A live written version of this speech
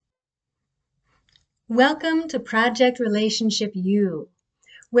Welcome to Project Relationship U,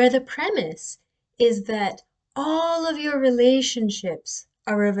 where the premise is that all of your relationships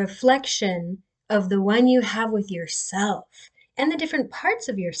are a reflection of the one you have with yourself and the different parts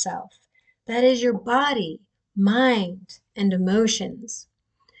of yourself. That is your body, mind, and emotions.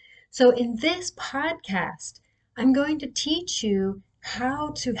 So, in this podcast, I'm going to teach you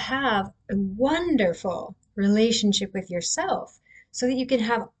how to have a wonderful relationship with yourself so that you can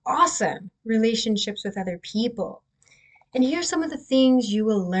have awesome relationships with other people. And here's some of the things you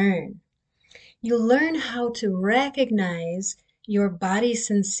will learn. You'll learn how to recognize your body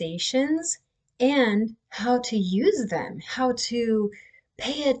sensations and how to use them, how to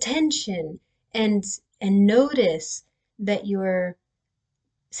pay attention and notice that your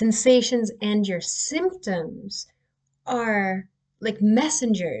sensations and your symptoms are like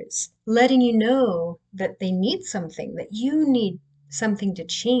messengers letting you know that they need something, that you need something to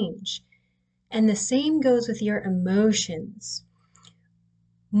change. And the same goes with your emotions.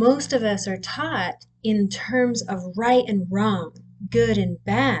 Most of us are taught in terms of right and wrong, good and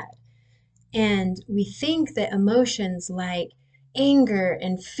bad. And we think that emotions like anger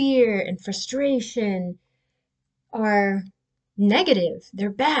and fear and frustration are negative, they're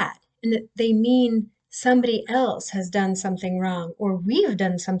bad, and that they mean somebody else has done something wrong or we've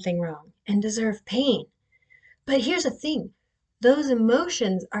done something wrong and deserve pain. But here's the thing, those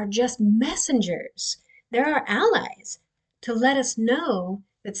emotions are just messengers. They're our allies to let us know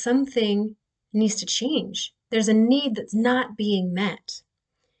that something needs to change. There's a need that's not being met.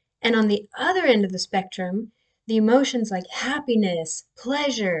 And on the other end of the spectrum, the emotions like happiness,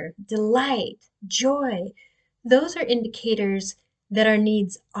 pleasure, delight, joy, those are indicators that our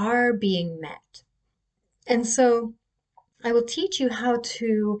needs are being met. And so I will teach you how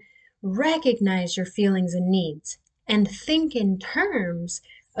to recognize your feelings and needs and think in terms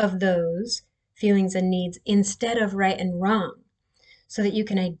of those feelings and needs instead of right and wrong, so that you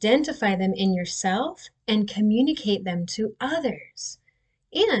can identify them in yourself and communicate them to others.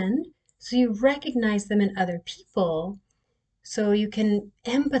 And so you recognize them in other people, so you can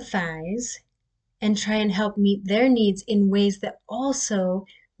empathize and try and help meet their needs in ways that also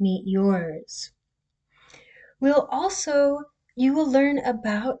meet yours. You will learn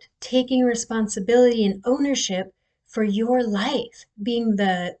about taking responsibility and ownership for your life, being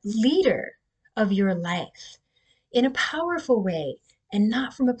the leader of your life in a powerful way and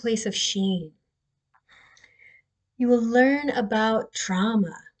not from a place of shame. You will learn about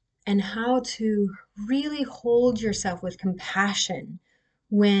trauma and how to really hold yourself with compassion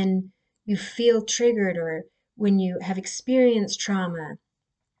when you feel triggered or when you have experienced trauma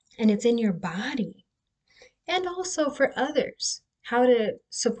and it's in your body. And also for others, how to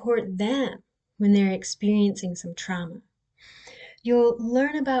support them when they're experiencing some trauma. You'll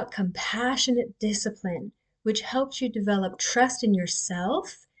learn about compassionate discipline, which helps you develop trust in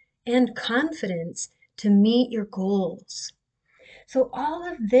yourself and confidence to meet your goals. So all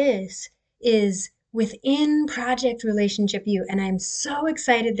of this is within Project Relationship U, and I'm so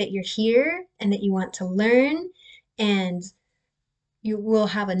excited that you're here and that you want to learn, and you will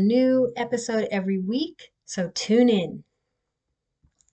have a new episode every week, so tune in.